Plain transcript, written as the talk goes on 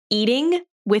eating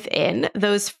within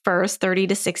those first 30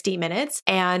 to 60 minutes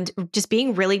and just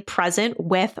being really present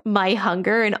with my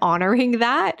hunger and honoring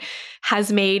that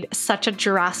has made such a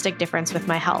drastic difference with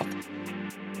my health.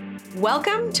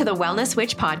 Welcome to the Wellness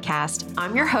Witch podcast.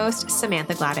 I'm your host,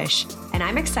 Samantha Gladish, and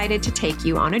I'm excited to take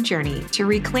you on a journey to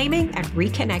reclaiming and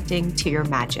reconnecting to your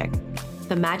magic,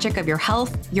 the magic of your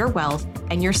health, your wealth,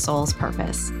 and your soul's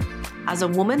purpose. As a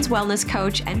woman's wellness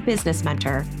coach and business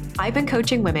mentor, I've been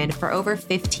coaching women for over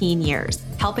 15 years,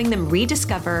 helping them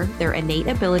rediscover their innate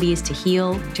abilities to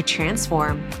heal, to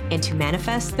transform, and to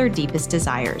manifest their deepest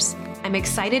desires. I'm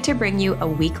excited to bring you a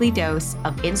weekly dose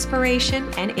of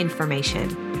inspiration and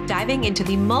information, diving into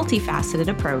the multifaceted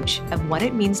approach of what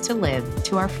it means to live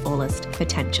to our fullest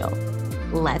potential.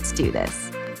 Let's do this.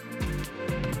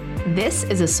 This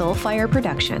is a Soulfire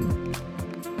production.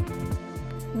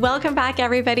 Welcome back,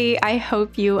 everybody. I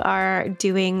hope you are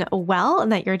doing well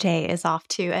and that your day is off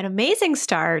to an amazing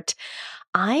start.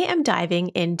 I am diving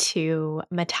into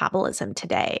metabolism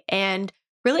today and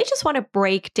really just want to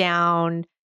break down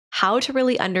how to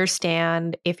really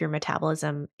understand if your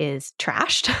metabolism is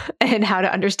trashed and how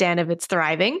to understand if it's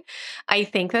thriving. I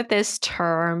think that this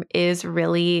term is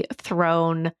really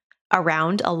thrown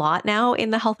around a lot now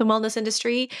in the health and wellness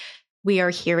industry. We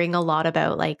are hearing a lot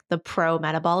about like the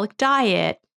pro-metabolic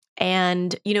diet.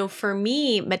 And, for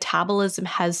me, metabolism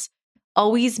has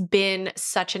always been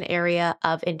such an area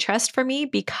of interest for me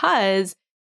because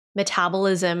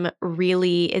metabolism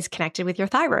really is connected with your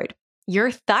thyroid.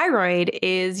 Your thyroid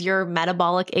is your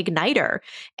metabolic igniter.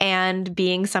 And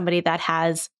being somebody that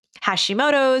has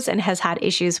Hashimoto's and has had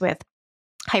issues with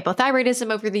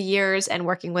hypothyroidism over the years and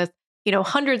working with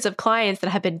hundreds of clients that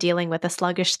have been dealing with a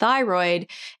sluggish thyroid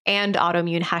and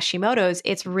autoimmune Hashimoto's,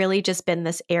 it's really just been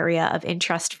this area of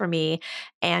interest for me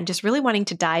and just really wanting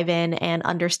to dive in and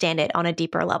understand it on a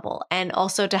deeper level and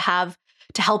also to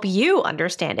help you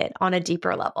understand it on a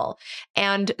deeper level.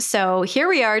 And so here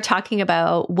we are talking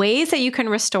about ways that you can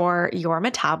restore your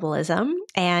metabolism.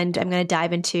 And I'm going to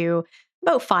dive into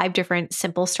about 5 different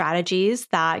simple strategies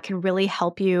that can really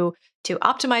help you to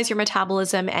optimize your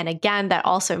metabolism. And again, that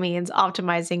also means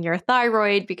optimizing your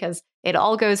thyroid because it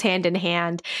all goes hand in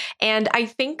hand. And I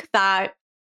think that,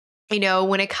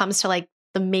 when it comes to like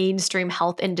the mainstream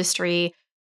health industry,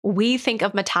 we think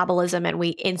of metabolism and we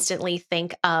instantly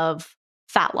think of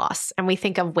fat loss and we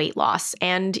think of weight loss.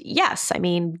 And yes, I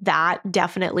mean, that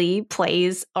definitely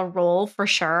plays a role for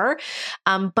sure.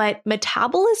 But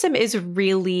metabolism is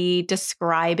really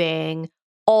describing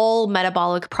all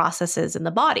metabolic processes in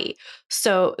the body.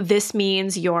 So this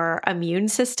means your immune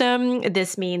system,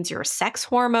 this means your sex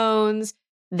hormones,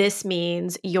 this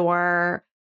means your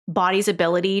body's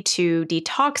ability to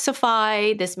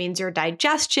detoxify, this means your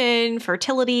digestion,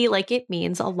 fertility, like it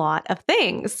means a lot of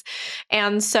things.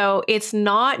 And so it's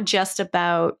not just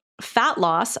about fat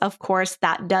loss. Of course,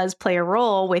 that does play a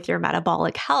role with your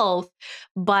metabolic health,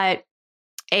 but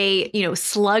a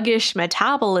sluggish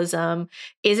metabolism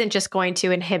isn't just going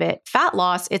to inhibit fat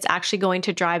loss. It's actually going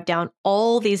to drive down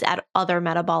all these other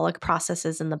metabolic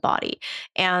processes in the body.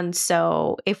 And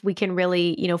so if we can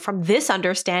really, from this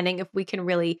understanding, if we can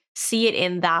really see it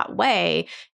in that way,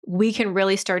 we can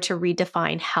really start to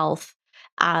redefine health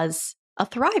as a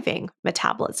thriving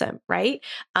metabolism, right?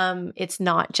 It's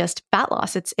not just fat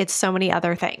loss. It's so many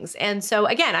other things. And so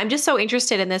again, I'm just so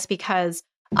interested in this because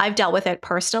I've dealt with it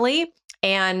personally.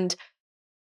 And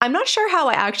I'm not sure how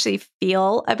I actually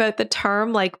feel about the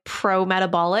term like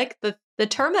pro-metabolic. The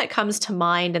term that comes to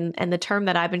mind and the term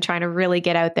that I've been trying to really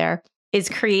get out there is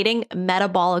creating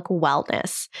metabolic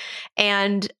wellness.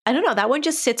 And I don't know, that one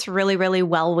just sits really, really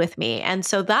well with me. And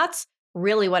so that's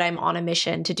really what I'm on a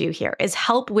mission to do here is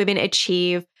help women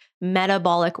achieve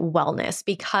metabolic wellness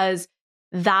because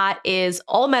that is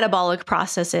all metabolic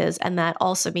processes. And that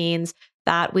also means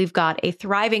that we've got a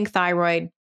thriving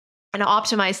thyroid, an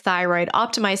optimized thyroid,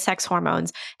 optimized sex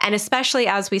hormones. And especially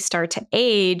as we start to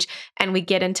age and we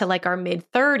get into like our mid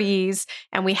 30s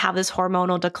and we have this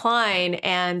hormonal decline.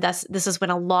 And this is when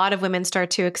a lot of women start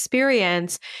to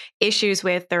experience issues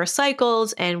with their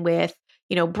cycles and with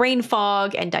brain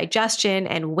fog and digestion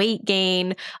and weight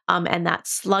gain. And that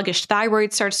sluggish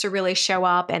thyroid starts to really show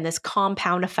up and this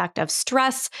compound effect of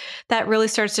stress that really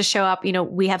starts to show up.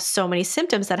 We have so many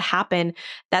symptoms that happen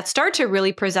that start to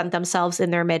really present themselves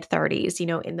in their mid 30s,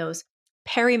 in those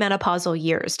perimenopausal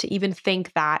years to even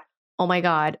think that, oh my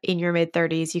God, in your mid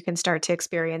 30s, you can start to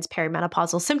experience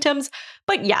perimenopausal symptoms.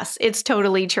 But yes, it's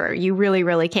totally true. You really,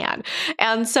 really can.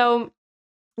 And so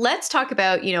let's talk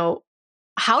about,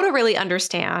 how to really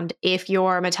understand if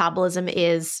your metabolism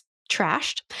is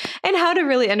trashed, and how to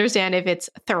really understand if it's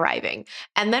thriving.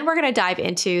 And then we're going to dive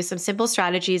into some simple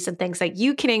strategies and things that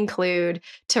you can include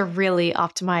to really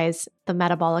optimize the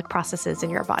metabolic processes in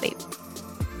your body.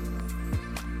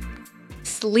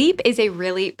 Sleep is a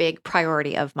really big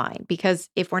priority of mine because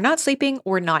if we're not sleeping,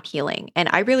 we're not healing. And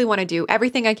I really want to do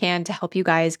everything I can to help you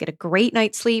guys get a great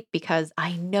night's sleep because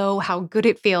I know how good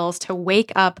it feels to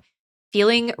wake up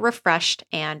feeling refreshed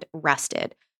and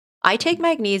rested. I take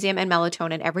magnesium and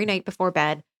melatonin every night before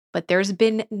bed, but there's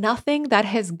been nothing that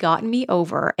has gotten me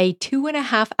over a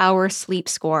 2.5 hour sleep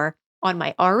score on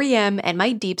my REM and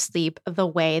my deep sleep the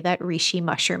way that reishi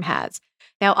mushroom has.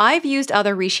 Now, I've used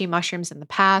other reishi mushrooms in the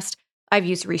past. I've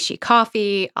used reishi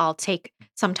coffee. I'll take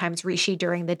sometimes reishi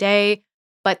during the day,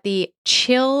 but the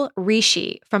chill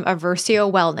reishi from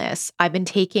Aversio Wellness, I've been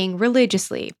taking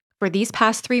religiously for these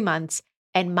past 3 months,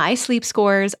 and my sleep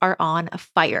scores are on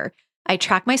fire. I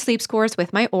track my sleep scores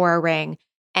with my Oura ring,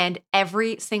 and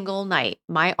every single night,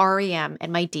 my REM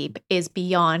and my deep is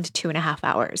beyond 2.5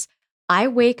 hours. I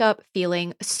wake up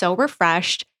feeling so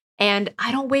refreshed, and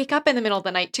I don't wake up in the middle of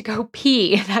the night to go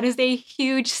pee. That is a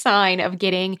huge sign of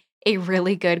getting a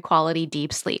really good quality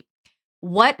deep sleep.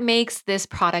 What makes this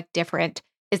product different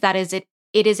is that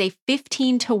it is a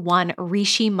 15-to-1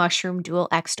 reishi mushroom dual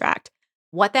extract.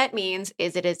 What that means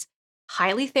is it is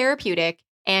highly therapeutic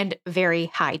and very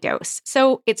high dose.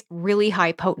 So it's really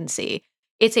high potency.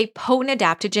 It's a potent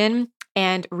adaptogen,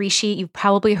 and reishi, you've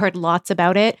probably heard lots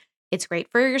about it. It's great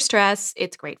for your stress,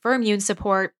 it's great for immune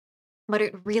support, but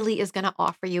it really is going to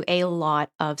offer you a lot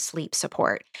of sleep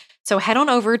support. So head on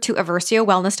over to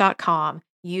aversiowellness.com,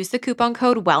 use the coupon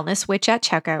code WellnessWitch at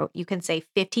checkout. You can save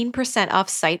 15% off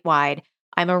site-wide.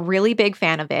 I'm a really big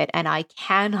fan of it, and I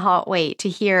cannot wait to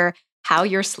hear how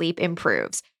your sleep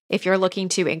improves. If you're looking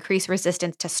to increase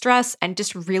resistance to stress and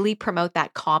just really promote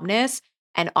that calmness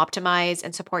and optimize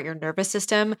and support your nervous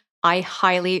system, I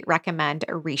highly recommend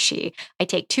reishi. I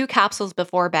take 2 capsules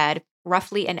before bed,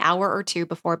 roughly an hour or 2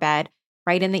 before bed,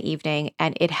 right in the evening,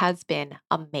 and it has been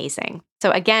amazing.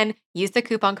 So again, use the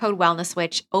coupon code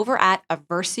WellnessSwitch over at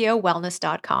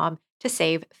aversiowellness.com to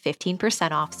save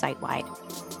 15% off site-wide.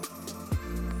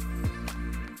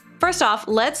 First off,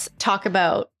 let's talk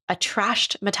about a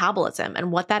trashed metabolism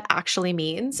and what that actually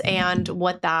means and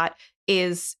what that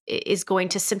is going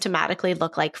to symptomatically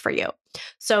look like for you.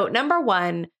 So number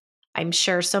one, I'm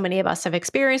sure so many of us have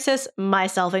experienced this,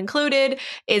 myself included,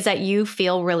 is that you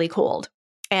feel really cold,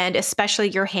 and especially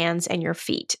your hands and your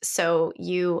feet. So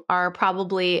you are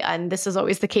probably, and this is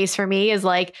always the case for me, is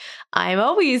like, I'm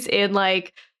always in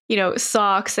like,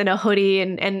 socks and a hoodie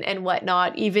and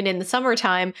whatnot, even in the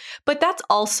summertime. But that's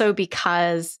also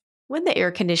because when the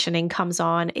air conditioning comes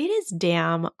on, it is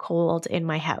damn cold in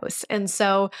my house. And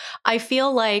so I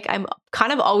feel like I'm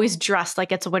kind of always dressed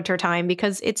like it's wintertime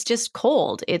because it's just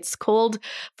cold. It's cold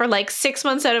for like 6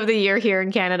 months out of the year here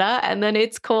in Canada. And then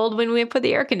it's cold when we put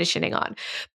the air conditioning on.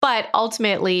 But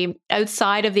ultimately,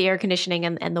 outside of the air conditioning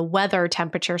and the weather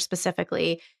temperature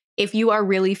specifically, if you are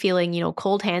really feeling,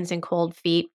 cold hands and cold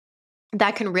feet,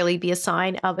 that can really be a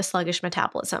sign of a sluggish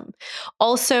metabolism.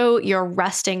 Also, your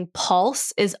resting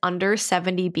pulse is under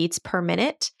 70 beats per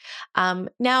minute.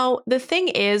 Now, the thing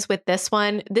is with this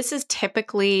one, this is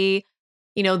typically,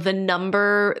 the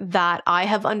number that I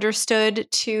have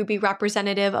understood to be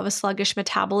representative of a sluggish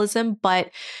metabolism,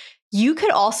 but you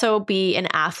could also be an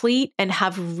athlete and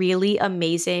have really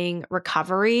amazing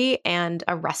recovery, and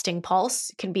a resting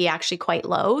pulse can be actually quite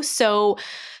low. So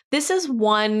this is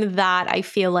one that I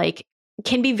feel like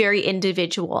can be very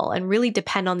individual and really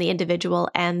depend on the individual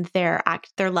and their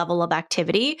level of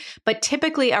activity. But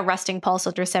typically, a resting pulse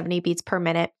under 70 beats per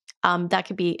minute, that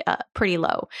could be pretty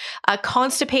low.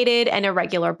 Constipated and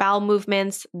irregular bowel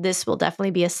movements, this will definitely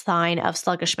be a sign of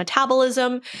sluggish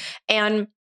metabolism. And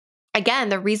again,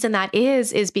 the reason that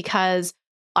is because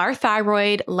our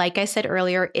thyroid, like I said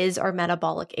earlier, is our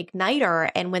metabolic igniter.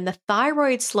 And when the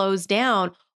thyroid slows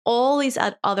down, all these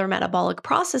other metabolic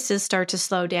processes start to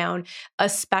slow down,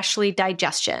 especially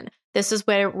digestion. This is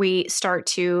where we start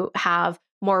to have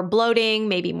more bloating,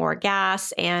 maybe more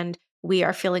gas, and we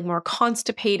are feeling more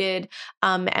constipated,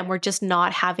 and we're just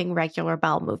not having regular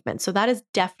bowel movement. So that is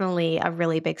definitely a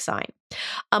really big sign.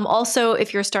 Also,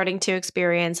 if you're starting to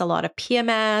experience a lot of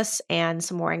PMS and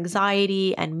some more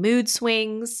anxiety and mood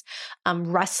swings,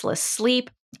 restless sleep,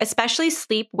 especially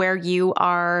sleep where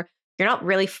you're not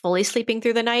really fully sleeping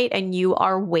through the night and you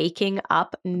are waking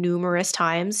up numerous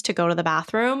times to go to the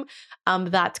bathroom,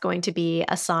 that's going to be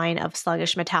a sign of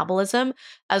sluggish metabolism,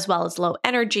 as well as low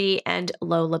energy and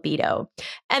low libido.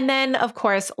 And then, of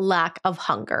course, lack of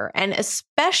hunger, and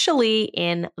especially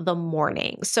in the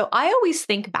morning. So I always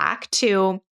think back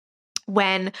to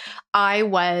when I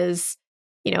was,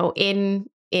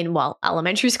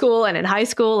 elementary school and in high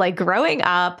school, like growing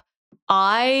up,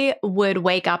 I would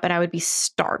wake up and I would be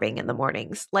starving in the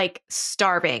mornings, like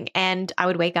starving. And I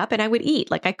would wake up and I would eat.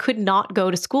 Like I could not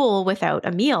go to school without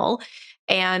a meal.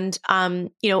 And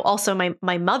also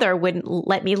my mother wouldn't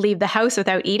let me leave the house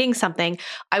without eating something.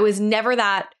 I was never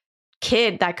that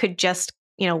kid that could just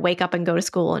wake up and go to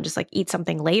school and just like eat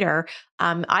something later.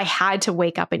 I had to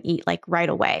wake up and eat like right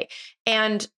away.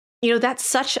 And, that's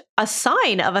such a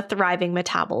sign of a thriving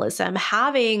metabolism.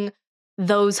 Having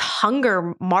those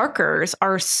hunger markers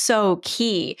are so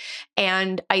key.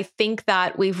 And I think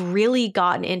that we've really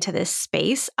gotten into this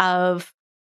space of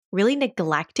really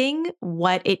neglecting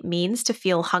what it means to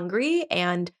feel hungry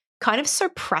and kind of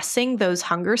suppressing those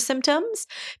hunger symptoms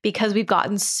because we've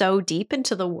gotten so deep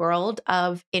into the world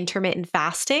of intermittent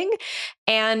fasting.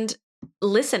 And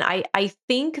listen, I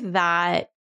think that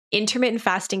intermittent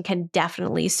fasting can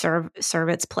definitely serve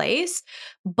its place,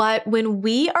 but when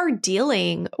we are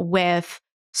dealing with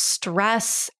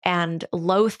stress and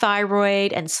low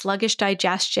thyroid and sluggish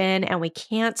digestion and we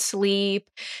can't sleep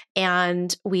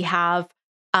and we have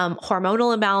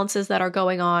hormonal imbalances that are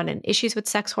going on and issues with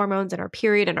sex hormones and our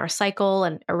period and our cycle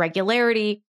and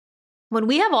irregularity. When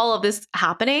we have all of this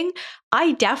happening,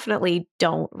 I definitely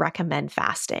don't recommend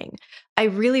fasting. I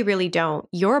really, really don't.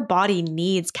 Your body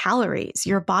needs calories.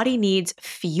 Your body needs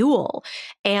fuel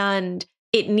and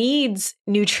it needs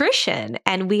nutrition.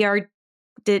 And we are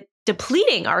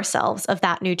depleting ourselves of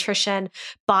that nutrition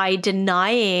by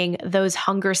denying those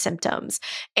hunger symptoms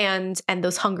and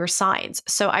those hunger signs.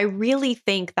 So I really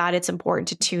think that it's important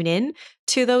to tune in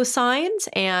to those signs,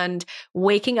 and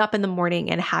waking up in the morning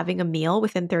and having a meal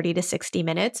within 30 to 60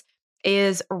 minutes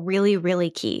is really, really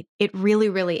key. It really,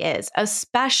 really is,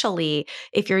 especially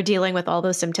if you're dealing with all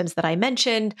those symptoms that I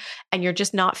mentioned and you're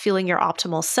just not feeling your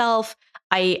optimal self.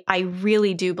 I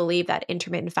really do believe that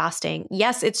intermittent fasting,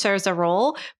 yes, it serves a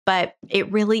role, but it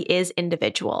really is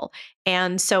individual.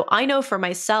 And so I know for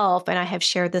myself, and I have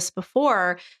shared this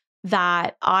before,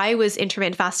 that I was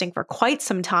intermittent fasting for quite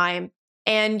some time.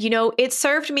 And, it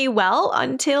served me well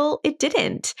until it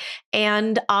didn't.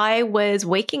 And I was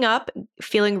waking up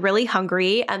feeling really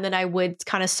hungry. And then I would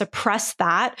kind of suppress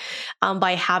that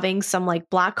by having some like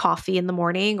black coffee in the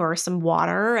morning or some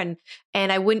water. And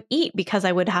I wouldn't eat because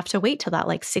I would have to wait till that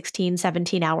like 16,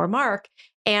 17-hour mark.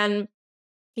 And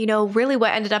really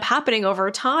what ended up happening over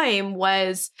time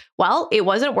was, well, it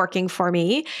wasn't working for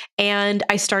me. And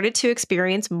I started to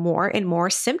experience more and more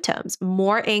symptoms,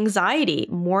 more anxiety,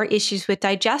 more issues with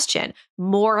digestion,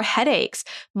 more headaches.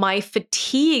 My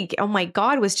fatigue, oh my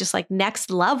God, was just like next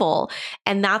level.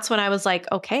 And that's when I was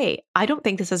like, okay, I don't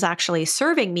think this is actually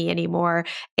serving me anymore.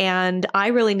 And I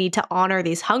really need to honor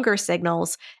these hunger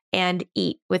signals and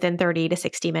eat within 30 to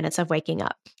 60 minutes of waking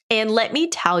up. And let me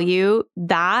tell you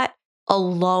that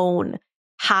alone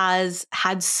has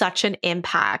had such an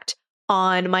impact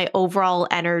on my overall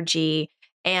energy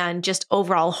and just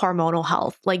overall hormonal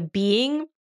health. Like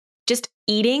just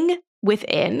eating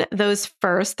within those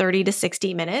first 30 to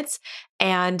 60 minutes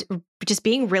and just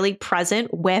being really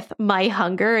present with my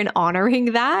hunger and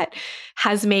honoring that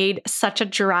has made such a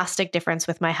drastic difference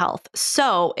with my health.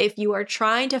 So if you are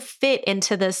trying to fit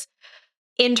into this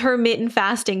intermittent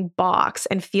fasting box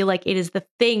and feel like it is the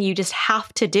thing you just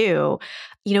have to do,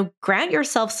 grant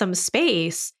yourself some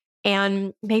space.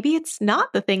 And maybe it's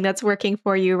not the thing that's working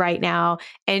for you right now.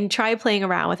 And try playing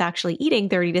around with actually eating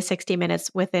 30 to 60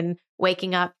 minutes within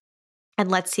waking up. And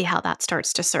let's see how that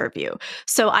starts to serve you.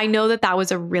 So I know that that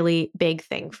was a really big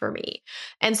thing for me.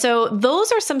 And so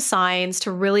those are some signs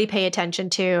to really pay attention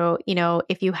to.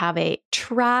 If you have a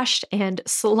trashed and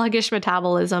sluggish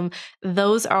metabolism,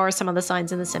 those are some of the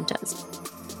signs and the symptoms.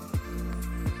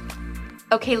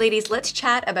 Okay, ladies, let's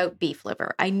chat about beef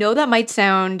liver. I know that might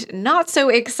sound not so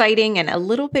exciting and a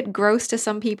little bit gross to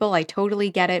some people. I totally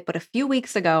get it. But a few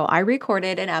weeks ago, I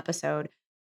recorded an episode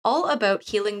all about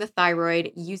healing the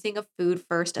thyroid using a food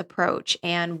first approach.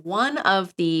 And one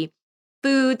of the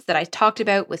foods that I talked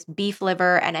about was beef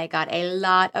liver. And I got a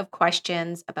lot of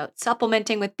questions about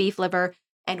supplementing with beef liver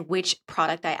and which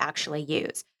product I actually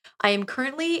use. I am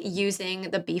currently using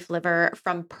the beef liver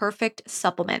from Perfect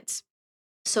Supplements.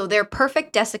 So their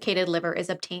perfect desiccated liver is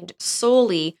obtained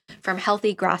solely from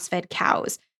healthy grass-fed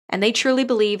cows. And they truly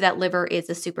believe that liver is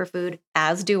a superfood,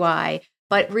 as do I.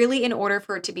 But really, in order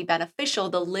for it to be beneficial,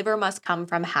 the liver must come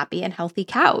from happy and healthy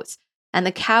cows. And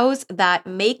the cows that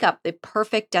make up the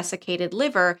perfect desiccated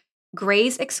liver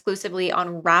graze exclusively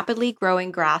on rapidly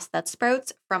growing grass that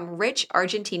sprouts from rich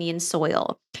Argentinian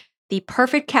soil. The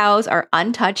perfect cows are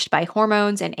untouched by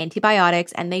hormones and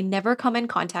antibiotics, and they never come in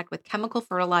contact with chemical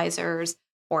fertilizers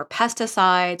or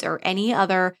pesticides or any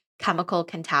other chemical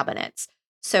contaminants.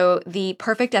 So, the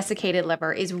perfect desiccated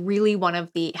liver is really one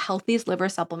of the healthiest liver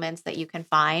supplements that you can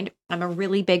find. I'm a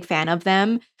really big fan of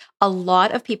them. A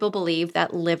lot of people believe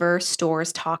that liver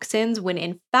stores toxins when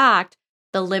in fact,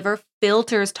 the liver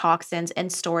filters toxins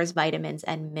and stores vitamins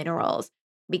and minerals.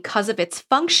 Because of its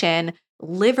function,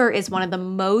 liver is one of the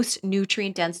most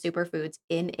nutrient dense superfoods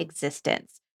in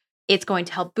existence. It's going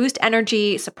to help boost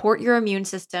energy, support your immune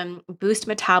system, boost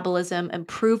metabolism,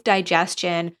 improve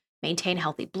digestion, maintain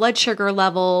healthy blood sugar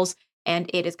levels, and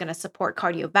it is going to support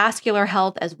cardiovascular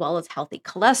health as well as healthy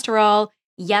cholesterol.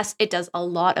 Yes, it does a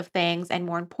lot of things. And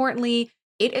more importantly,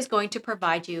 it is going to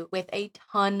provide you with a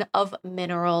ton of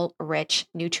mineral rich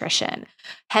nutrition.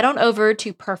 Head on over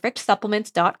to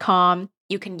perfectsupplements.com.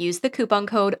 You can use the coupon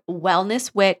code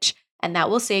WellnessWitch, and that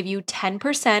will save you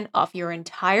 10% off your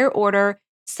entire order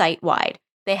site wide.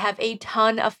 They have a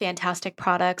ton of fantastic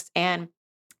products, and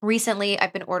recently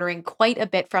I've been ordering quite a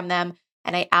bit from them,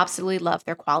 and I absolutely love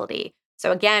their quality.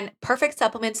 So, again,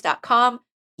 perfectsupplements.com,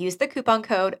 use the coupon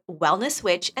code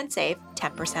WellnessWitch, and save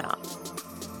 10% off.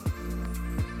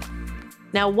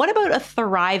 Now, what about a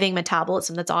thriving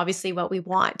metabolism? That's obviously what we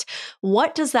want.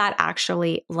 What does that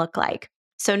actually look like?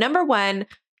 So, number one,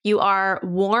 you are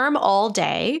warm all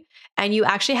day and you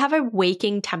actually have a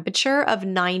waking temperature of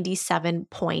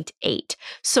 97.8.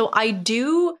 So, I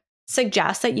do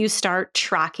suggest that you start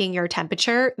tracking your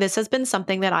temperature. This has been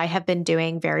something that I have been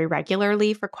doing very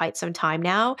regularly for quite some time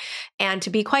now. And to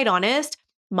be quite honest,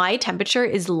 my temperature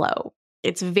is low.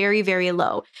 It's very, very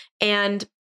low. And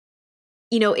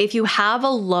if you have a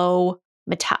low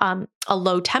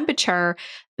temperature,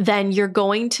 then you're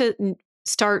going to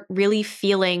start really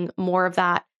feeling more of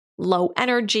that low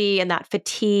energy and that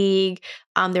fatigue.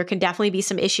 There can definitely be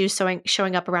some issues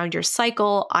showing up around your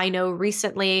cycle. I know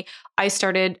recently I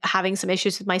started having some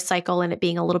issues with my cycle and it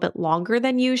being a little bit longer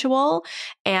than usual.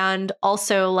 And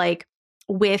also, like,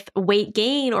 with weight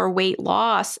gain or weight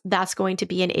loss, that's going to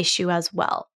be an issue as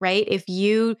well, right? If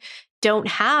you don't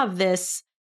have this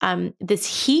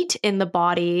heat in the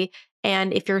body,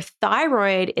 and if your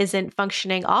thyroid isn't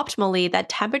functioning optimally, that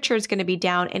temperature is going to be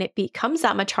down and it becomes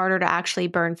that much harder to actually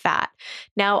burn fat.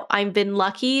 Now, I've been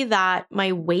lucky that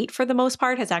my weight for the most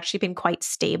part has actually been quite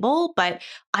stable, but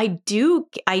I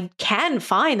can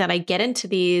find that I get into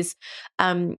these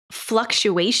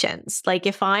fluctuations. Like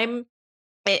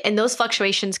and those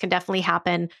fluctuations can definitely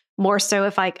happen more so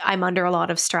if I'm under a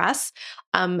lot of stress.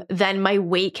 Then my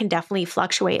weight can definitely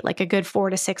fluctuate like a good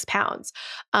 4 to 6 pounds.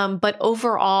 But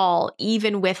overall,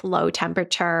 even with low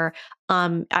temperature,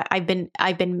 I've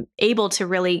been able to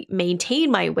really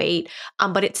maintain my weight.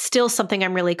 But it's still something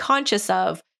I'm really conscious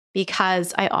of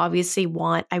because I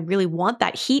really want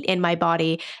that heat in my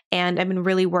body, and I've been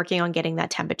really working on getting that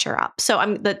temperature up. So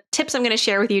the tips I'm going to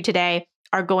share with you today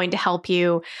are going to help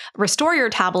you restore your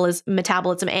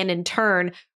metabolism and in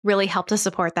turn really help to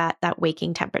support that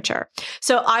waking temperature.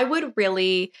 So I would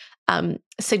really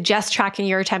suggest tracking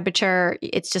your temperature.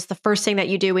 It's just the first thing that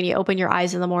you do when you open your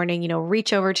eyes in the morning.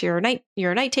 Reach over to your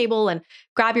night table and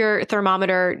grab your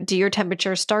thermometer, do your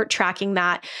temperature, start tracking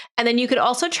that. And then you could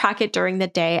also track it during the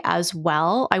day as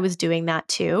well. I was doing that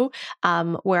too,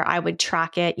 where I would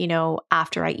track it,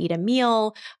 after I eat a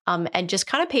meal, and just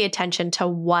kind of pay attention to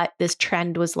what this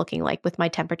trend was looking like with my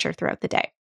temperature throughout the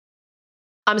day.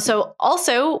 So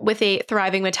also with a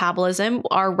thriving metabolism,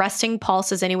 our resting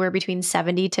pulse is anywhere between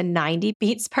 70 to 90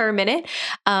 beats per minute.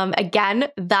 Again,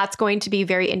 that's going to be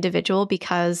very individual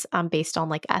because based on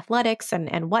like athletics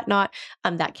and whatnot,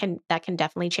 that can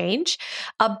definitely change.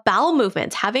 Bowel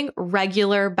movements, having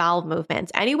regular bowel movements,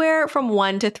 anywhere from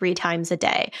 1 to 3 times a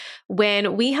day.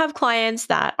 When we have clients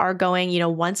that are going,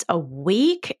 once a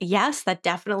week, yes, that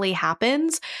definitely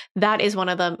happens. That is one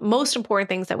of the most important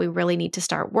things that we really need to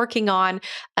start working on.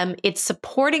 It's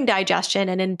supporting digestion,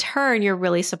 and in turn, you're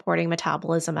really supporting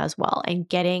metabolism as well and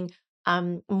getting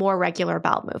more regular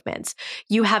bowel movements.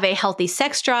 You have a healthy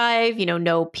sex drive,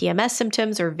 no PMS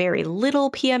symptoms or very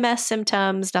little PMS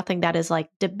symptoms, nothing that is like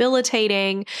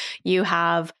debilitating. You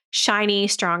have shiny,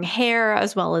 strong hair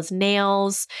as well as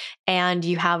nails, and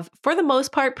you have, for the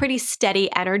most part, pretty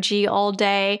steady energy all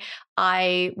day.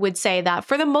 I would say that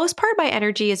for the most part, my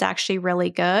energy is actually really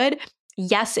good.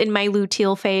 Yes, in my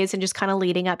luteal phase and just kind of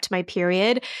leading up to my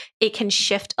period, it can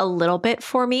shift a little bit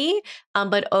for me.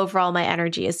 But overall, my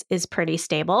energy is pretty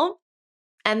stable.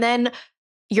 And then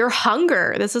your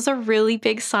hunger. This is a really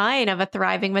big sign of a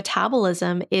thriving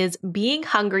metabolism, is being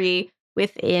hungry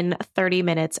within 30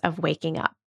 minutes of waking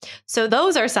up. So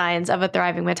those are signs of a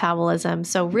thriving metabolism.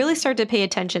 So really start to pay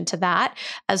attention to that,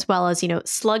 as well as,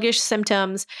 sluggish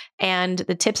symptoms. And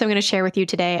the tips I'm going to share with you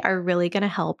today are really going to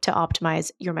help to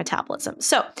optimize your metabolism.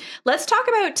 So let's talk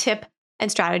about tip and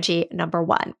strategy number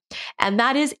one, and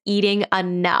that is eating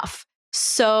enough.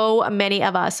 So many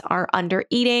of us are under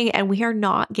eating and we are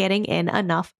not getting in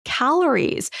enough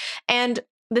calories. And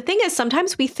the thing is,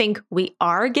 sometimes we think we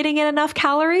are getting in enough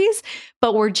calories,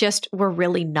 but we're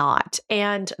really not.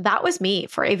 And that was me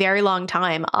for a very long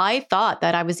time. I thought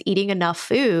that I was eating enough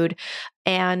food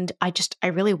and I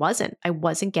really wasn't. I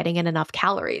wasn't getting in enough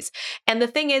calories. And the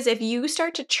thing is, if you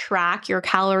start to track your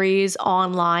calories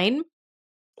online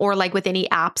or like with any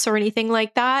apps or anything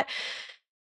like that,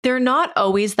 they're not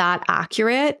always that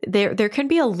accurate. There can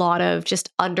be a lot of just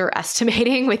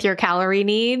underestimating with your calorie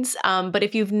needs. But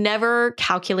if you've never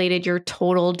calculated your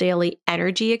total daily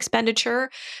energy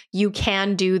expenditure, you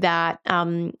can do that.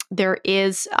 There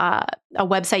is a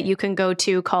website you can go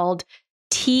to called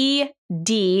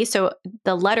TD, so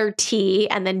the letter T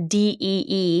and then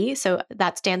DEE. So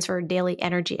that stands for daily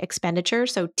energy expenditure.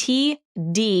 So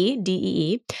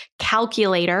TDDEE,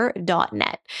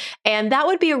 calculator.net. And that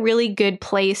would be a really good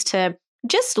place to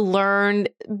just learn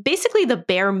basically the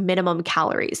bare minimum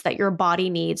calories that your body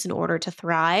needs in order to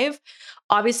thrive.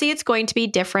 Obviously, it's going to be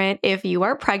different if you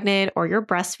are pregnant or you're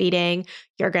breastfeeding.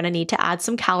 You're going to need to add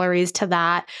some calories to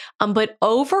that. But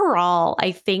overall,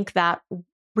 I think that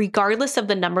regardless of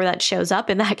the number that shows up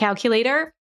in that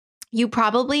calculator, you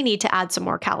probably need to add some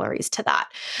more calories to that.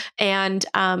 And,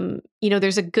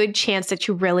 there's a good chance that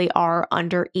you really are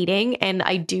under eating. And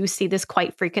I do see this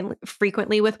quite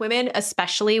frequently with women,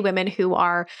 especially women who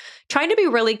are trying to be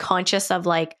really conscious of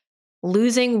like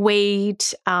losing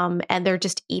weight. And they're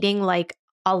just eating like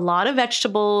a lot of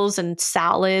vegetables and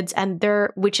salads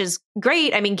which is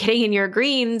great. I mean, getting in your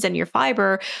greens and your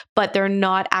fiber, but they're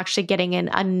not actually getting in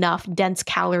enough dense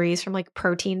calories from like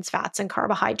proteins, fats, and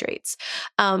carbohydrates.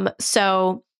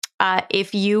 So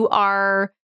if you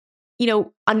are,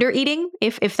 under eating,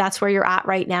 if that's where you're at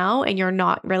right now and you're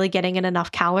not really getting in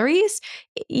enough calories,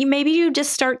 maybe you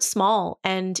just start small.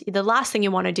 And the last thing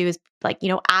you want to do is like,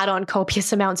 add on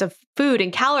copious amounts of food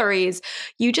and calories.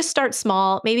 You just start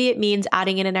small. Maybe it means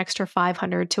adding in an extra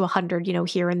 500 to 100,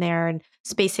 here and there and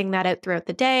spacing that out throughout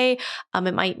the day.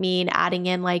 It might mean adding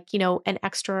in like, an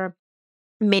extra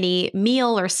mini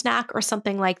meal or snack or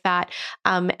something like that,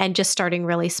 and just starting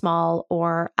really small.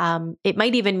 Or it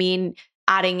might even mean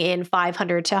adding in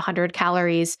 500 to 100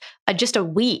 calories just a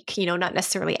week, not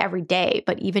necessarily every day,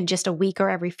 but even just a week or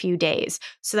every few days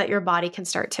so that your body can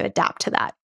start to adapt to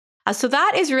that. So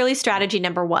that is really strategy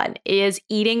number one, is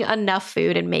eating enough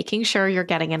food and making sure you're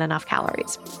getting in enough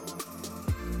calories.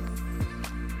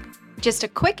 Just a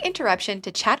quick interruption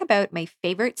to chat about my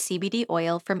favorite CBD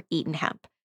oil from Eaton Hemp.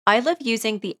 I love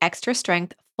using the extra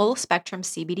strength full spectrum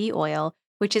CBD oil,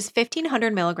 which is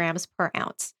 1,500 milligrams per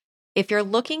ounce. If you're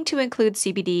looking to include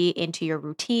CBD into your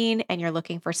routine and you're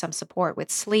looking for some support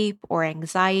with sleep or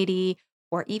anxiety,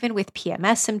 or even with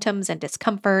PMS symptoms and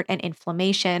discomfort and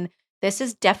inflammation, this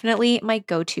is definitely my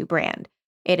go-to brand.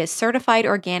 It is certified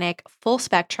organic, full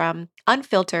spectrum,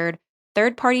 unfiltered,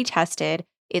 third-party tested.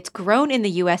 It's grown in the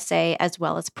USA as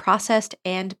well as processed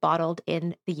and bottled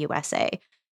in the USA.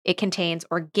 It contains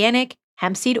organic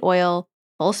hemp seed oil,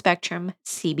 full spectrum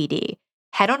CBD.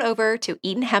 Head on over to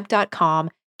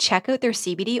EatonHemp.com, check out their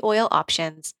CBD oil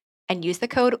options, and use the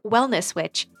code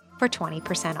WellnessSwitch for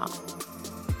 20% off.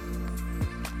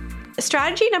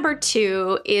 Strategy number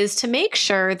two is to make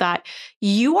sure that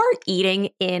you are eating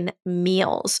in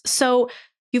meals. So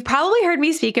you've probably heard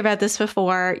me speak about this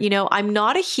before. I'm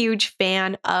not a huge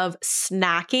fan of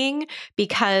snacking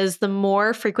because the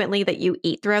more frequently that you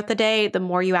eat throughout the day, the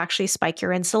more you actually spike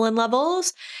your insulin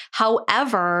levels.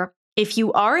 However, if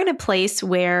you are in a place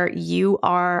where you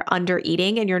are under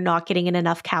eating and you're not getting in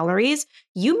enough calories,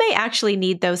 you may actually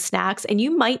need those snacks and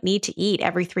you might need to eat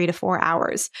every 3 to 4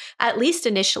 hours, at least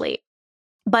initially.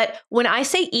 But when I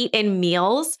say eat in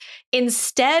meals,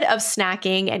 instead of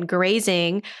snacking and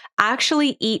grazing,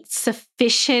 actually eat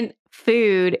sufficient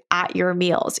food at your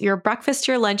meals. Your breakfast,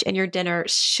 your lunch, and your dinner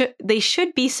should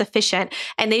be sufficient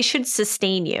and they should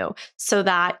sustain you so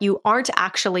that you aren't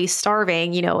actually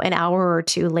starving, an hour or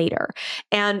two later.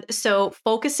 And so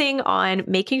focusing on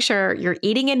making sure you're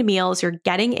eating in meals, you're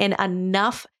getting in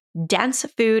enough dense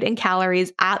food and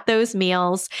calories at those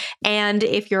meals. And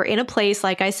if you're in a place,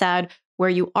 like I said, where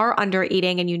you are under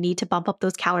eating and you need to bump up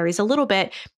those calories a little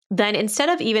bit, then instead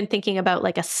of even thinking about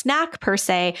like a snack per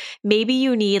se, maybe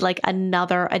you need like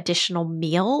another additional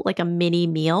meal, like a mini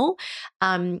meal.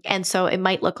 And so it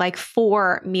might look like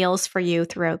 4 meals for you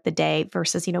throughout the day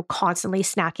versus, constantly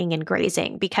snacking and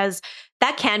grazing, because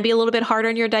that can be a little bit hard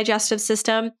on your digestive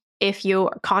system if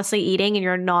you're constantly eating and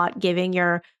you're not giving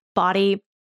your body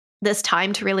this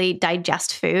time to really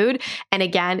digest food. And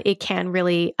again, it can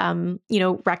really,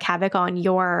 wreak havoc on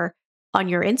your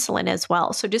insulin as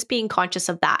well. So just being conscious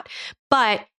of that.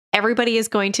 But everybody is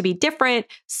going to be different.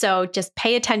 So just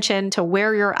pay attention to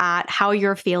where you're at, how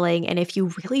you're feeling. And if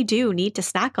you really do need to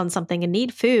snack on something and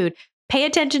need food, pay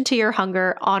attention to your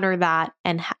hunger, honor that,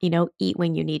 and, eat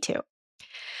when you need to.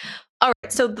 All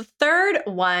right. So the third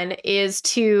one is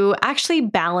to actually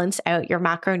balance out your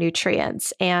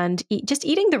macronutrients and just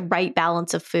eating the right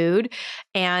balance of food.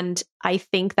 And I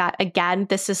think that, again,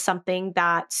 this is something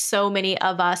that so many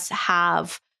of us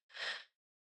have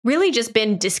really just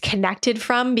been disconnected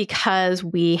from because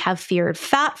we have feared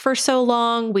fat for so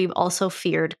long. We've also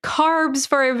feared carbs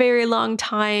for a very long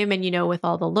time. And, with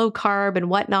all the low carb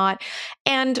and whatnot.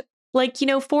 And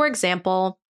for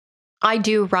example, I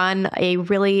do run a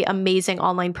really amazing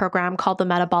online program called the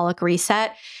Metabolic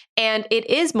Reset, and it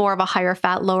is more of a higher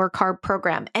fat, lower carb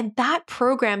program. And that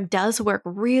program does work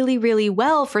really, really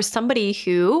well for somebody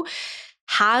who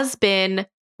has been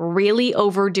really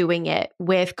overdoing it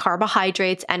with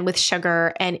carbohydrates and with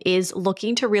sugar and is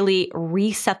looking to really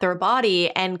reset their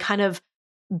body and kind of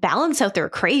balance out their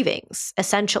cravings,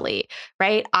 essentially,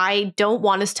 right? I don't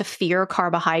want us to fear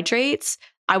carbohydrates.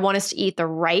 I want us to eat the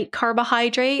right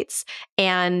carbohydrates.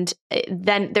 And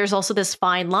then there's also this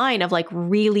fine line of like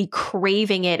really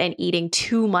craving it and eating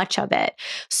too much of it.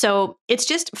 So it's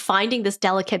just finding this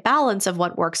delicate balance of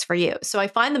what works for you. So I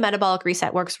find the metabolic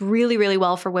reset works really, really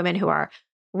well for women who are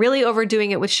really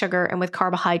overdoing it with sugar and with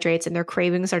carbohydrates, and their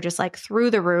cravings are just like through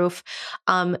the roof.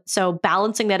 So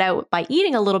balancing that out by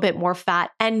eating a little bit more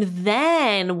fat. And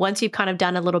then once you've kind of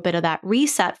done a little bit of that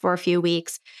reset for a few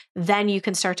weeks, then you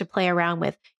can start to play around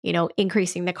with,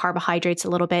 increasing the carbohydrates a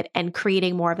little bit and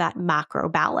creating more of that macro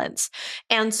balance.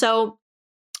 And so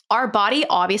our body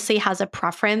obviously has a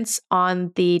preference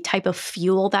on the type of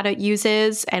fuel that it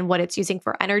uses and what it's using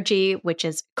for energy, which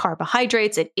is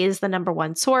carbohydrates. It is the number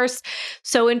one source.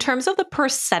 So in terms of the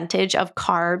percentage of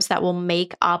carbs that will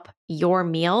make up your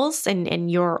meals and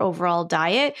your overall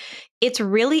diet, it's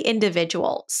really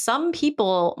individual. Some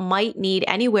people might need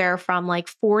anywhere from like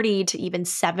 40 to even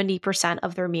 70%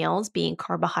 of their meals being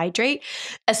carbohydrate,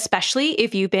 especially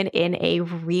if you've been in a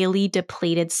really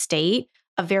depleted state,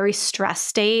 a very stressed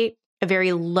state, a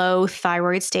very low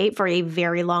thyroid state for a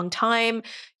very long time.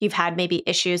 You've had maybe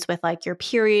issues with like your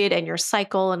period and your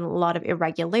cycle and a lot of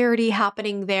irregularity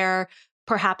happening there,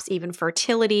 perhaps even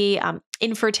fertility,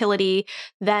 infertility.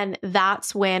 Then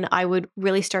that's when I would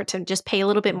really start to just pay a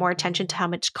little bit more attention to how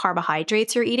much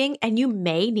carbohydrates you're eating. And you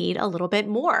may need a little bit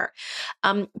more.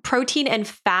 Protein and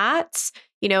fats,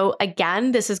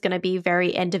 again, this is going to be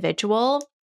very individual.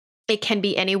 It can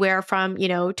be anywhere from,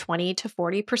 20 to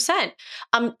 40%.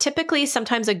 Typically,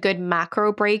 sometimes a good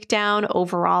macro breakdown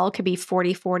overall could be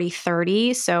 40, 40,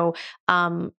 30. So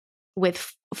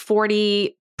with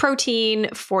 40 protein,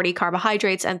 40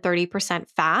 carbohydrates, and 30%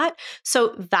 fat.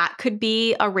 So that could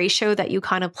be a ratio that you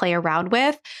kind of play around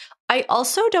with. I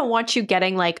also don't want you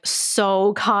getting like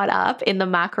so caught up in the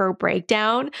macro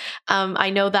breakdown. I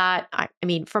know that, I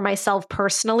mean, for myself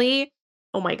personally,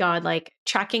 oh my God, like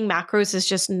tracking macros is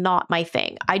just not my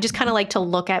thing. I just kind of like to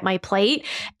look at my plate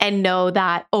and know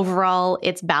that overall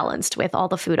it's balanced with all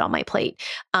the food on my plate.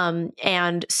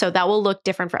 And so that will look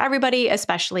different for everybody,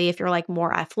 especially if you're like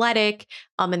more athletic,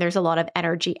 and there's a lot of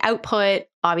energy output.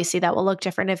 Obviously, that will look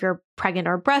different if you're pregnant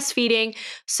or breastfeeding.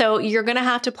 So you're going to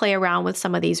have to play around with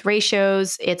some of these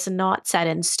ratios. It's not set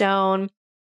in stone.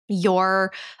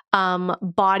 Your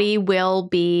body is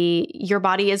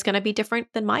going to be different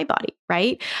than my body,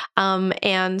 right?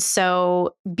 And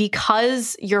so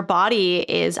because your body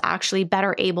is actually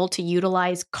better able to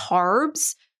utilize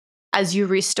carbs as you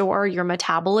restore your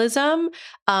metabolism,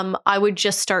 I would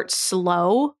just start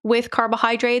slow with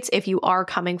carbohydrates if you are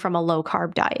coming from a low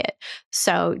carb diet.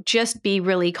 So just be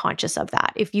really conscious of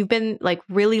that. If you've been like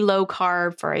really low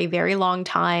carb for a very long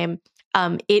time,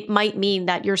 it might mean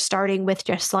that you're starting with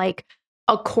just like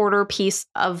a quarter piece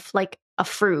of like a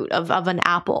fruit of an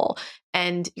apple,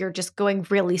 and you're just going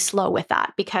really slow with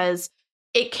that because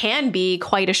it can be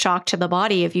quite a shock to the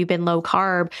body if you've been low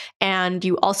carb. And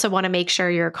you also want to make sure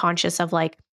you're conscious of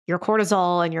like your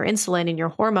cortisol and your insulin and your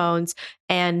hormones,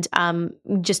 and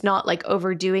just not like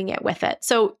overdoing it with it.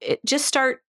 So just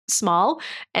start small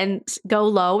and go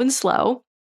low and slow.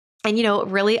 And,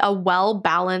 really a well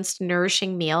balanced,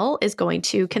 nourishing meal is going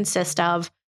to consist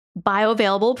of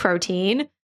bioavailable protein.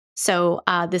 So,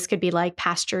 this could be like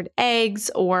pastured eggs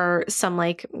or some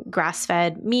like grass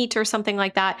fed meat or something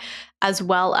like that, as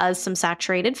well as some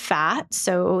saturated fat.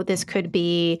 So, this could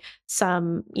be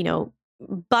some,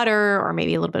 butter or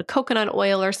maybe a little bit of coconut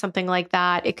oil or something like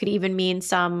that. It could even mean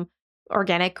some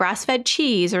organic grass fed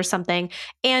cheese or something,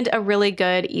 and a really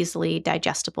good, easily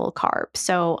digestible carb.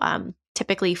 So,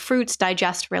 typically fruits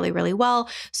digest really, really well.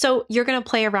 So, you're going to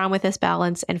play around with this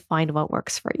balance and find what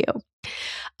works for you.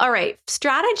 All right.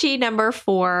 Strategy number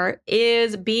 4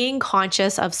 is being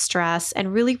conscious of stress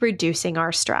and really reducing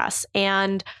our stress.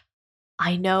 And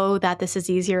I know that this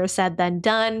is easier said than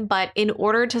done, but in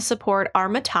order to support our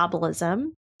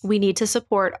metabolism, we need to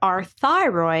support our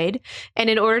thyroid. And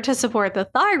in order to support the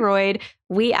thyroid,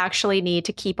 we actually need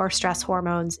to keep our stress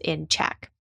hormones in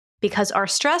check, because our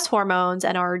stress hormones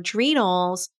and our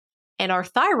adrenals and our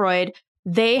thyroid,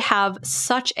 they have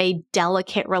such a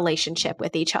delicate relationship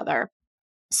with each other.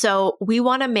 So we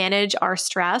want to manage our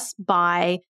stress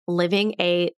by living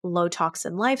a low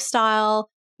toxin lifestyle,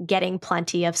 getting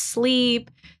plenty of sleep,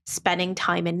 spending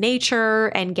time in nature,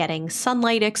 and getting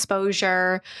sunlight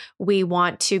exposure. We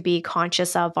want to be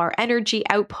conscious of our energy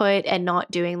output and not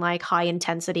doing like high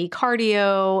intensity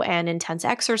cardio and intense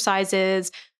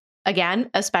exercises. Again,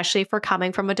 especially if we're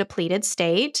coming from a depleted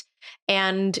state.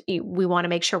 And we want to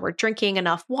make sure we're drinking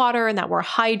enough water and that we're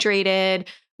hydrated.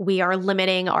 We are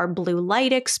limiting our blue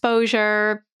light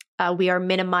exposure. We are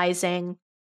minimizing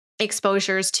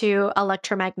exposures to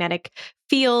electromagnetic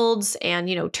fields and,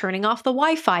 turning off the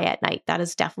Wi-Fi at night. That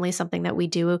is definitely something that we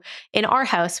do in our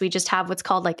house. We just have what's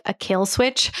called like a kill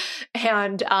switch.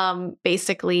 And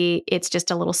basically it's just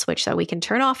a little switch that we can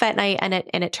turn off at night, and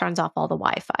it turns off all the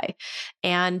Wi-Fi.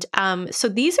 And so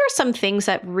these are some things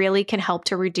that really can help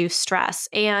to reduce stress.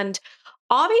 And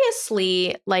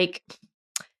obviously, like,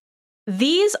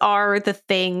 these are the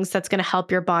things that's going to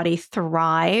help your body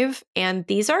thrive. And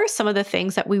these are some of the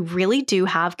things that we really do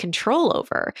have control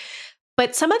over.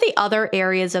 But some of the other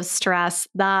areas of stress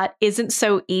that isn't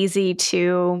so easy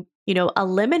to,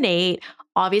 eliminate,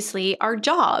 obviously, are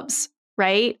jobs,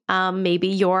 right? Maybe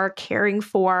you're caring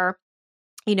for,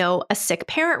 a sick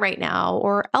parent right now,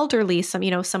 or elderly,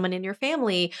 someone in your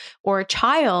family, or a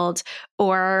child,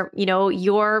 or,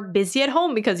 you're busy at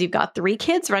home because you've got 3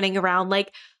 kids running around.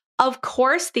 Like, of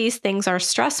course, these things are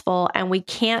stressful and we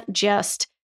can't just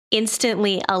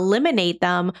instantly eliminate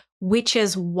them, which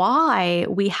is why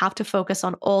we have to focus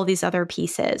on all these other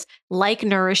pieces, like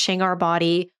nourishing our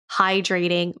body,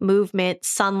 hydrating, movement,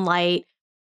 sunlight,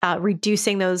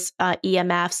 reducing those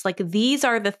EMFs. Like, these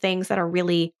are the things that are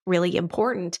really, really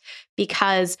important,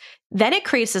 because then it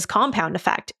creates this compound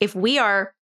effect. If we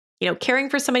are, caring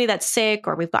for somebody that's sick,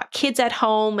 or we've got kids at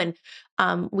home, and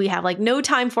we have like no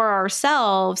time for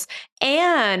ourselves,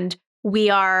 and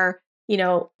we are,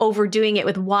 overdoing it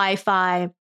with Wi-Fi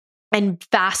and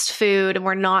fast food, and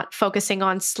we're not focusing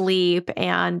on sleep,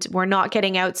 and we're not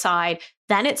getting outside,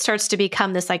 then it starts to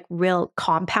become this like real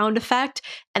compound effect.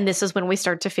 And this is when we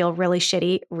start to feel really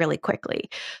shitty really quickly.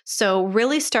 So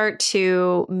really start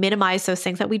to minimize those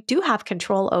things that we do have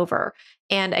control over.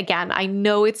 And again, I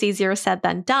know it's easier said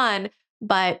than done,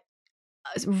 but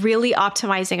really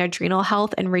optimizing adrenal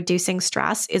health and reducing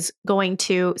stress is going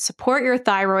to support your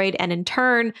thyroid. And in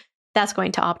turn, that's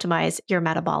going to optimize your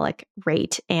metabolic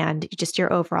rate and just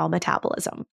your overall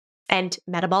metabolism and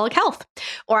metabolic health,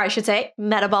 or I should say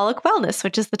metabolic wellness,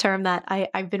 which is the term that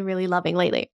I've been really loving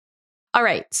lately. All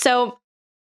right. So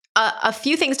a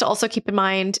few things to also keep in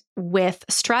mind with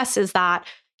stress is that,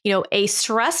 a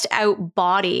stressed out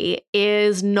body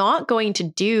is not going to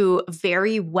do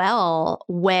very well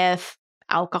with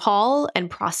alcohol and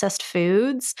processed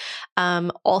foods.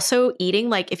 Also eating,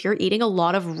 like, if you're eating a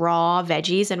lot of raw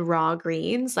veggies and raw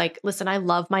greens, like, listen, I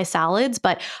love my salads,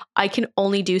 but I can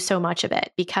only do so much of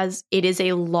it because it is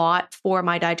a lot for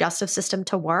my digestive system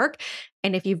to work.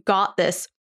 And if you've got this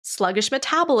sluggish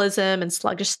metabolism and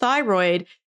sluggish thyroid,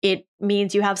 it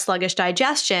means you have sluggish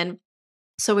digestion.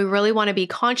 So we really want to be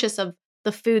conscious of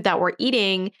the food that we're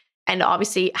eating, and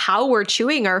obviously how we're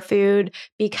chewing our food,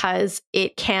 because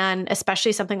it can,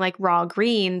 especially something like raw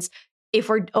greens, if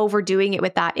we're overdoing it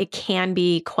with that, it can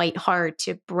be quite hard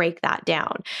to break that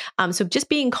down. So just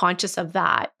being conscious of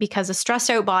that, because a stressed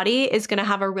out body is going to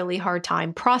have a really hard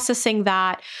time processing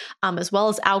that, as well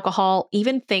as alcohol,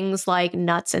 even things like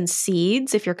nuts and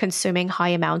seeds. If you're consuming high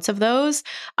amounts of those,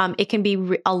 it can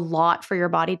be a lot for your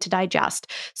body to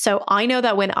digest. So I know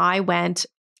that when I went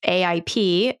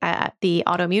AIP, the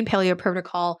autoimmune paleo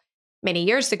protocol, many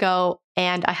years ago,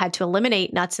 and I had to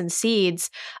eliminate nuts and seeds,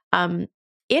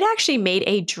 it actually made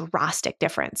a drastic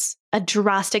difference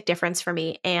for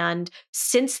me. And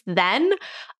since then,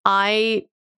 I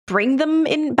bring them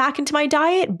in back into my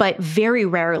diet, but very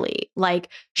rarely. Like,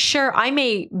 sure, I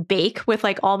may bake with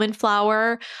like almond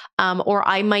flour, or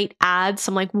I might add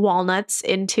some like walnuts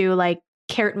into like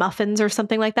carrot muffins or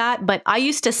something like that. But I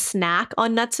used to snack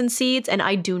on nuts and seeds, and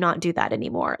I do not do that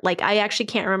anymore. Like, I actually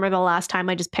can't remember the last time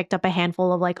I just picked up a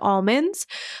handful of like almonds.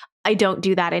 I don't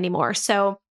do that anymore.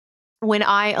 So when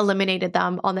I eliminated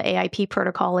them on the AIP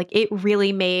protocol, like it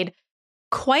really made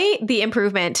quite the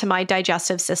improvement to my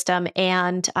digestive system.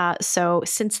 And so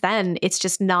since then, it's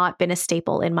just not been a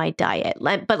staple in my diet.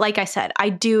 But like I said, I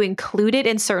do include it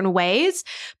in certain ways,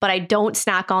 but I don't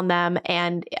snack on them.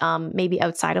 And maybe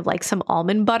outside of like some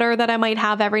almond butter that I might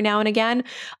have every now and again,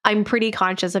 I'm pretty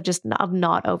conscious of just of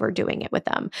not overdoing it with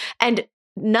them. And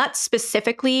nuts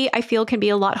specifically, I feel can be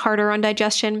a lot harder on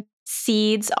digestion.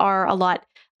 Seeds are a lot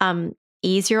um,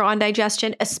 easier on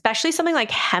digestion, especially something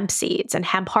like hemp seeds and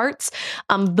hemp hearts.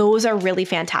 Those are really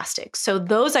fantastic. So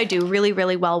those I do really,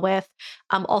 really well with.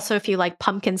 Also, if you like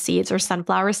pumpkin seeds or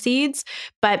sunflower seeds,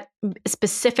 but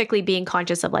specifically being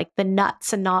conscious of like the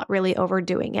nuts and not really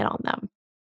overdoing it on them.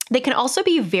 They can also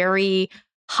be very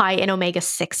high in omega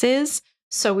 6s.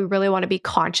 So we really want to be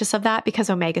conscious of that because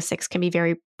omega 6 can be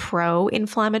very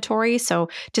pro-inflammatory. So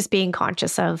just being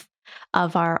conscious of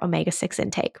our omega 6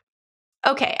 intake.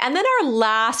 Okay, and then our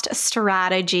last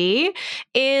strategy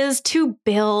is to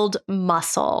build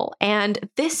muscle. And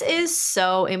this is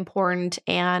so important,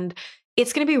 and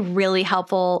it's going to be really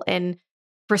helpful in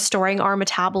restoring our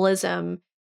metabolism.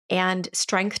 And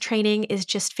strength training is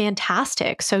just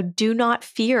fantastic. So do not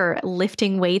fear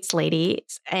lifting weights,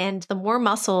 ladies. And the more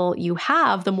muscle you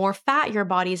have, the more fat your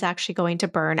body is actually going to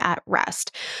burn at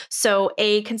rest. So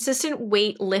a consistent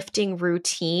weight lifting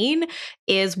routine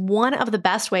is one of the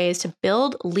best ways to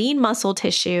build lean muscle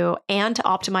tissue and to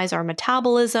optimize our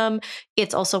metabolism.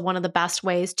 It's also one of the best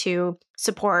ways to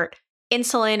support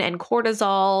insulin and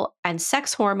cortisol and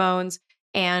sex hormones.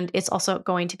 And it's also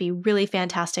going to be really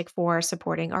fantastic for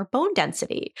supporting our bone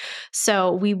density.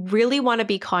 So we really want to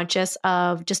be conscious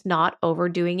of just not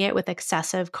overdoing it with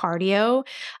excessive cardio.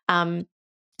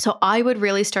 So I would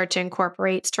really start to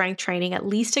incorporate strength training at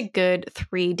least a good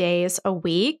 3 days a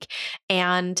week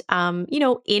and,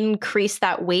 increase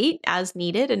that weight as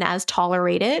needed and as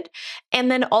tolerated.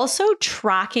 And then also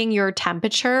tracking your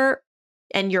temperature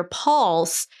and your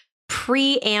pulse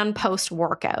pre and post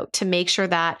workout to make sure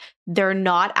that they're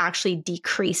not actually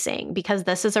decreasing, because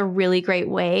this is a really great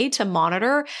way to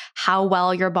monitor how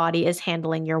well your body is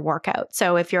handling your workout.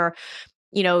 So if you're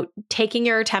taking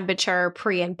your temperature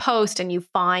pre and post and you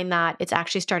find that it's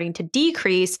actually starting to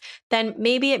decrease, then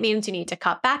maybe it means you need to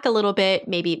cut back a little bit.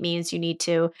 Maybe it means you need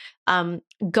to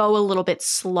go a little bit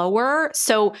slower.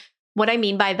 So what I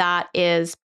mean by that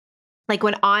is, like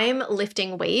when I'm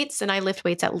lifting weights, and I lift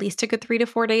weights at least a good 3 to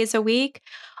 4 days a week,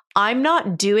 I'm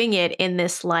not doing it in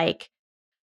this like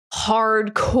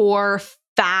hardcore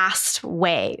fast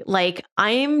way. Like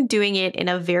I'm doing it in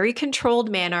a very controlled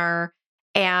manner,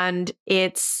 and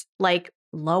it's like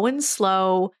low and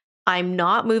slow. I'm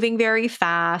not moving very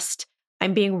fast.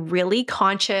 I'm being really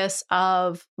conscious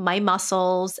of my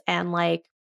muscles and like,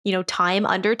 time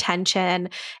under tension.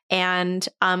 And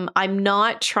I'm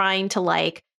not trying to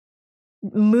like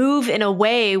move in a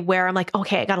way where I'm like,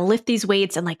 okay, I got to lift these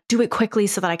weights and like do it quickly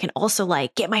so that I can also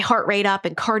like get my heart rate up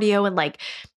and cardio and like,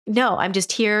 no, I'm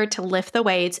just here to lift the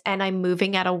weights and I'm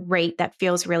moving at a rate that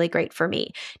feels really great for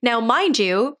me. Now, mind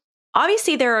you,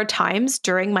 obviously there are times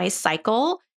during my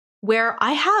cycle where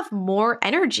I have more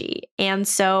energy. And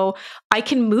so I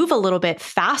can move a little bit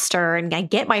faster and I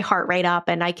get my heart rate up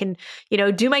and I can,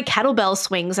 do my kettlebell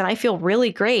swings and I feel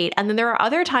really great. And then there are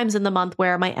other times in the month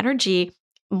where my energy,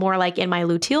 more like in my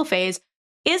luteal phase,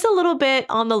 is a little bit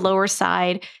on the lower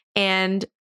side. And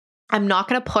I'm not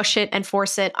going to push it and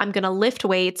force it. I'm going to lift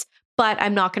weights, but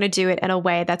I'm not going to do it in a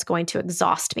way that's going to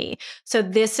exhaust me. So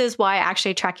this is why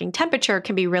actually tracking temperature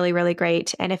can be really, really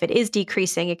great. And if it is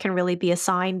decreasing, it can really be a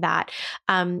sign that,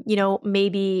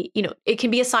 maybe, it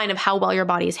can be a sign of how well your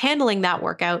body is handling that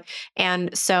workout.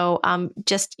 And so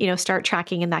just, start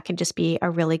tracking, and that can just be a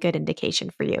really good indication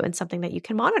for you and something that you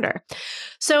can monitor.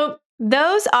 So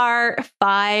those are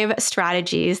 5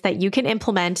 strategies that you can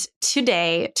implement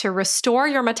today to restore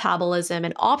your metabolism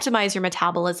and optimize your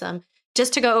metabolism.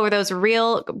 Just to go over those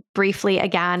real briefly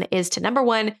again is to, number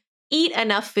 1, eat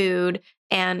enough food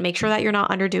and make sure that you're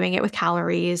not underdoing it with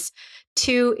calories.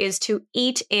 2 is to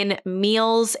eat in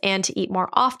meals and to eat more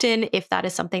often if that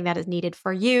is something that is needed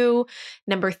for you.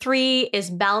 Number 3 is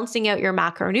balancing out your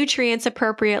macronutrients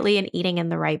appropriately and eating in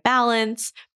the right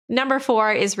balance. Number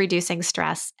 4 is reducing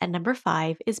stress. And number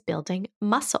 5 is building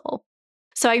muscle.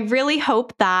 So I really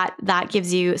hope that that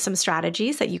gives you some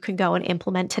strategies that you can go and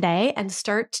implement today and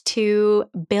start to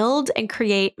build and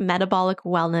create metabolic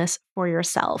wellness for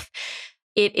yourself.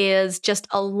 It is just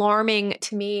alarming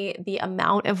to me the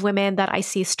amount of women that I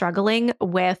see struggling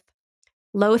with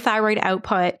low thyroid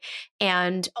output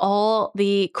and all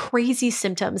the crazy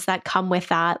symptoms that come with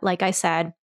that. Like I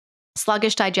said,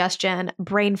 sluggish digestion,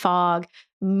 brain fog,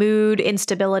 mood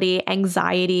instability,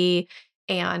 anxiety,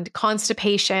 and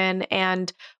constipation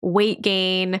and weight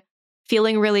gain,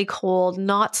 feeling really cold,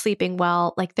 not sleeping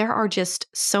well. Like there are just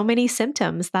so many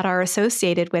symptoms that are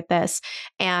associated with this.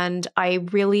 And I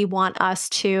really want us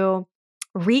to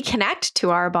reconnect to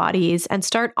our bodies and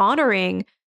start honoring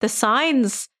the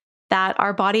signs that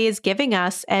our body is giving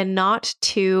us and not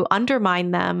to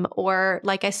undermine them or,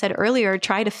 like I said earlier,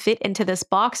 try to fit into this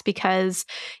box because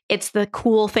it's the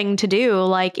cool thing to do,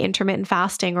 like intermittent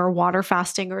fasting or water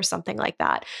fasting or something like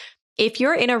that. If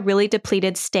you're in a really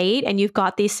depleted state and you've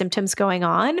got these symptoms going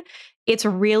on, it's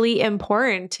really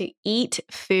important to eat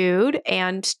food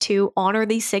and to honor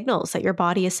these signals that your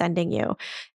body is sending you.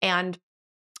 And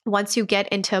once you get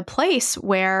into a place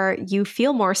where you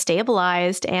feel more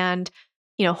stabilized and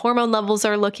hormone levels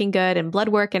are looking good and blood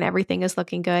work and everything is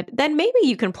looking good, then maybe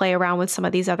you can play around with some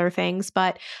of these other things.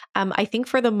 But I think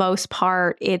for the most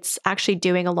part, it's actually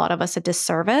doing a lot of us a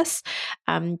disservice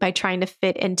by trying to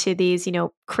fit into these,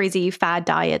 crazy fad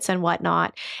diets and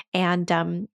whatnot.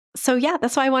 And so yeah,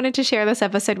 that's why I wanted to share this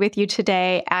episode with you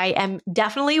today. I am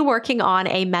definitely working on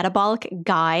a metabolic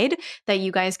guide that you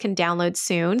guys can download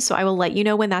soon. So I will let you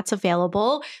know when that's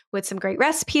available with some great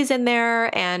recipes in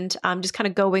there and just kind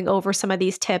of going over some of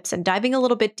these tips and diving a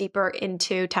little bit deeper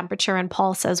into temperature and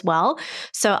pulse as well.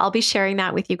 So I'll be sharing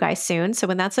that with you guys soon. So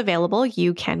when that's available,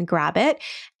 you can grab it.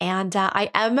 And I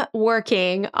am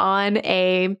working on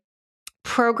a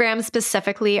program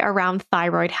specifically around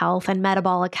thyroid health and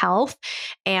metabolic health.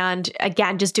 And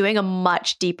again, just doing a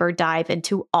much deeper dive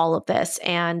into all of this.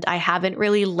 And I haven't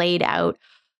really laid out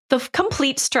the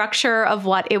complete structure of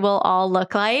what it will all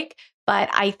look like. But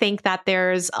I think that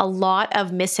there's a lot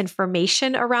of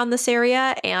misinformation around this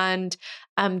area and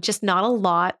just not a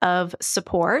lot of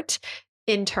support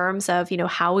in terms of,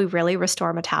 how we really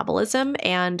restore metabolism.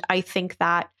 And I think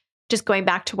that just going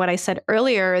back to what I said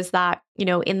earlier is that,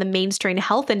 in the mainstream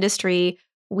health industry,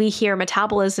 we hear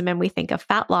metabolism and we think of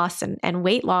fat loss and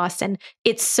weight loss, and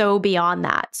it's so beyond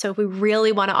that. So if we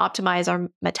really want to optimize our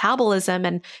metabolism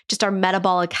and just our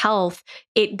metabolic health,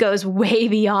 it goes way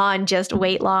beyond just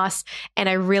weight loss. And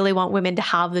I really want women to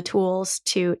have the tools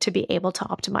to be able to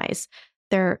optimize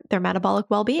their metabolic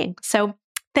well-being. So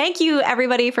thank you,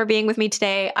 everybody, for being with me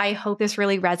today. I hope this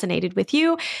really resonated with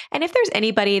you. And if there's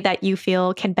anybody that you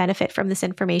feel can benefit from this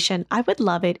information, I would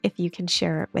love it if you can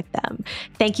share it with them.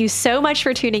 Thank you so much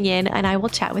for tuning in, and I will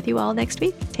chat with you all next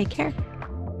week. Take care.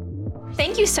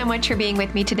 Thank you so much for being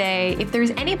with me today. If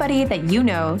there's anybody that you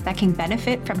know that can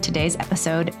benefit from today's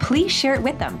episode, please share it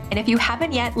with them. And if you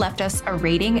haven't yet left us a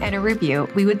rating and a review,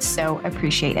 we would so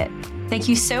appreciate it. Thank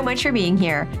you so much for being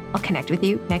here. I'll connect with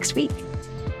you next week.